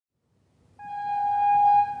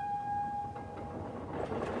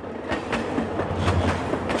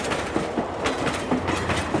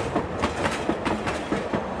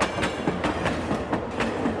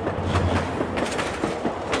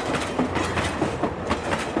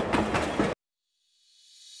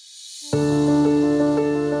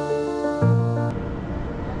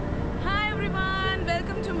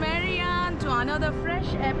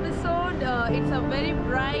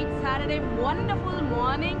wonderful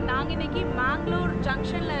morning. நாங்க இன்னைக்கு Mangalore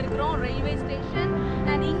ஜங்ஷன்ல இருக்கிறோம், railway station.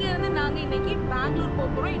 and இங்க இருந்து நாங்க இன்னைக்கு Bangalore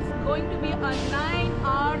போறோம். It's going to be a 9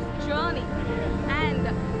 hours journey. and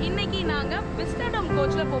இன்னைக்கு நாங்க Vistadome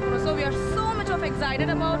coachல போறோம். So we are so much of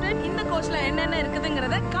excited about it. இந்த coachல என்னென்ன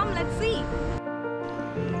இருக்குதுங்கறத come let's see.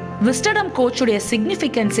 Vistadome coach உடைய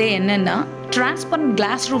significance என்னன்னா transparent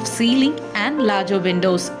glass roof ceiling and larger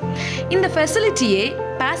windows. இந்த ஃபெசிலிட்டியே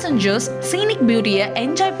passengers scenic beauty-யை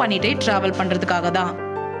enjoy பண்ணிட்டே travel பண்றதுக்காக தான்.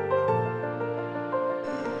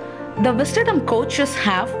 The Vistadome coaches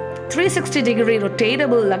have 360-degree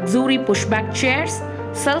rotatable luxury pushback chairs,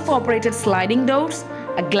 self-operated sliding doors,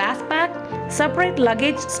 a glass pack, separate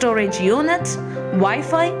luggage storage units,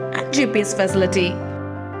 Wi-Fi and GPS facility.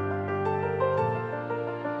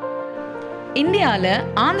 இந்தியால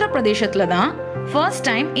ஆந்திர பிரதேசத்துல தான் first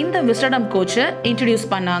time இந்த Vistadome கோச்சை introduce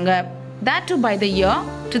பண்ணாங்க. That too by the year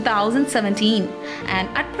 2017. And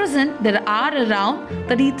at present there are around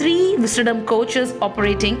 33 Vistadome coaches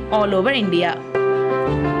operating all over India.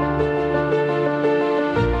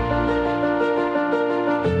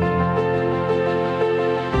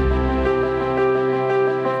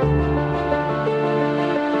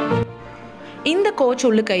 இந்த coach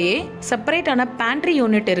உள்ளுக்கையே செப்பரேட்டான pantry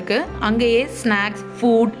unit இருக்கு. அங்கேயே snacks,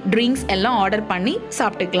 food, drinks எல்லாம் order பண்ணி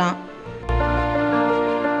சாப்பிட்டுக்கலாம்.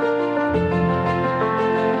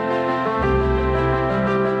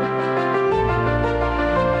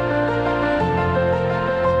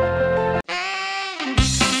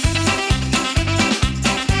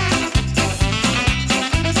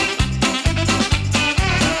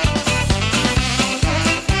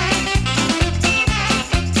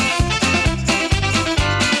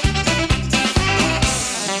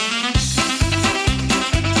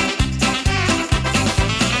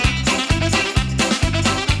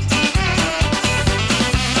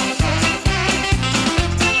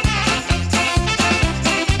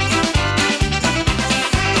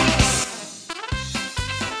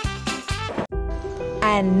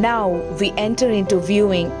 And now we enter into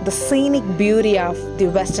viewing the scenic beauty of the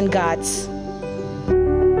Western Ghats.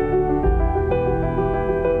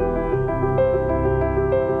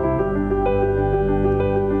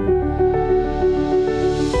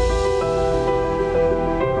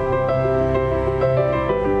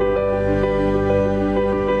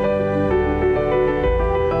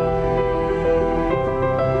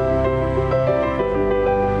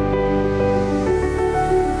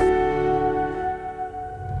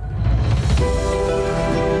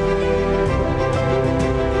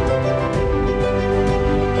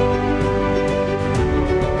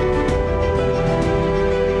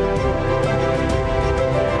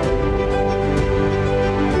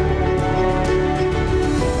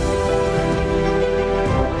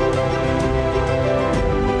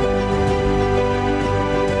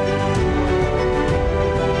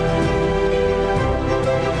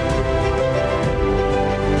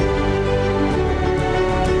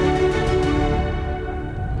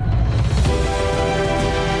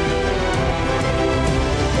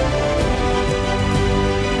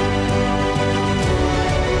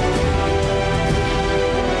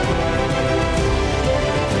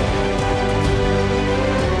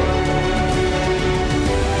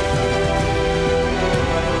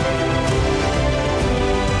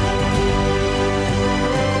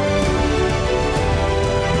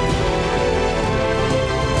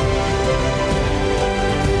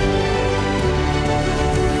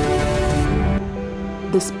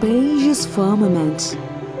 The spacious firmament,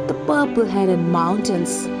 the purple-headed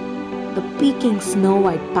mountains, the peaking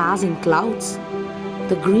snow-white passing clouds,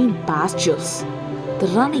 the green pastures, the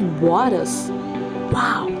running waters.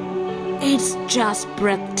 Wow, it's just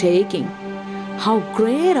breathtaking. How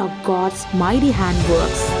great are God's mighty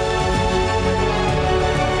handworks.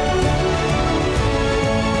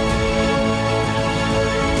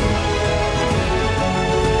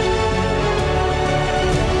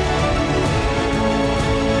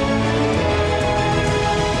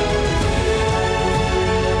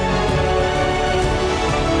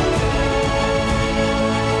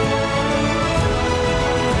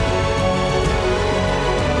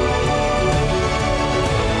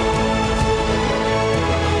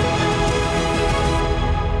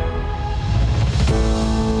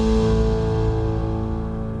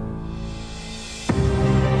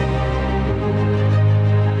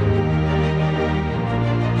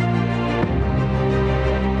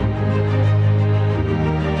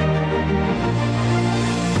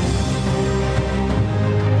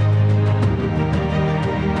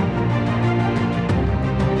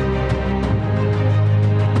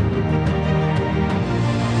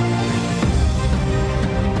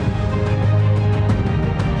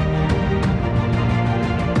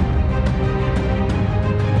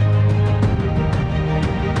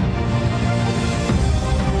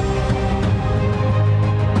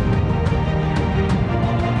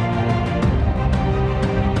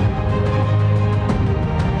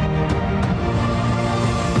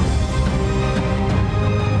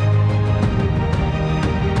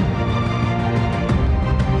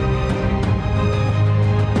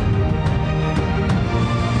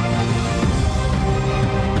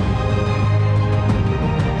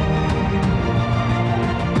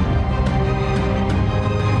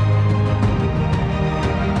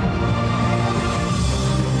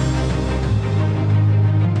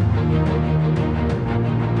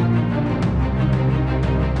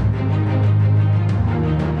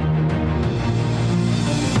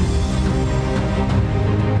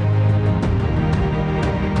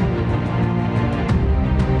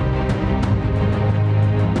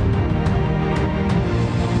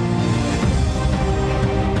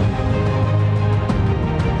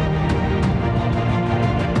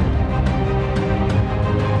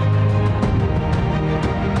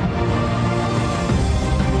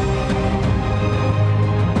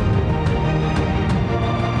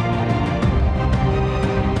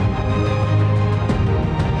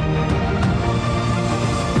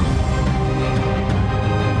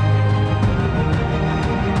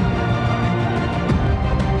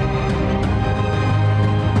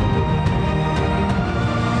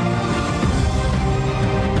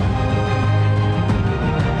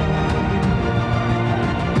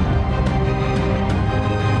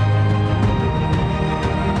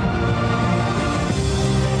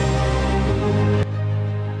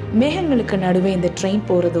 மேகங்களுக்கு நடுவே இந்த train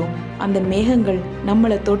போகிறதும் அந்த மேகங்கள்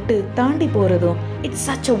நம்மளை தொட்டு தாண்டி போகிறதும் it's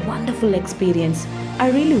such a wonderful experience. I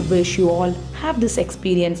really wish you all have this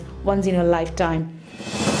experience once in your lifetime.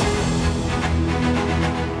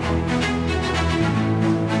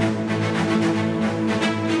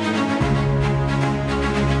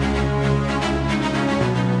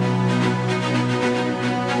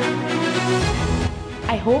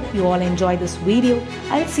 I hope you all enjoy this video.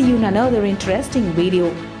 I'll see you in another interesting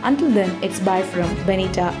video. Until then, it's bye from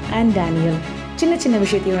Benita and Daniel. சின்ன சின்ன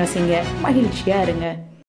விஷயத்தையும் ரசிங்க, மகிழ்ச்சியா இருங்க.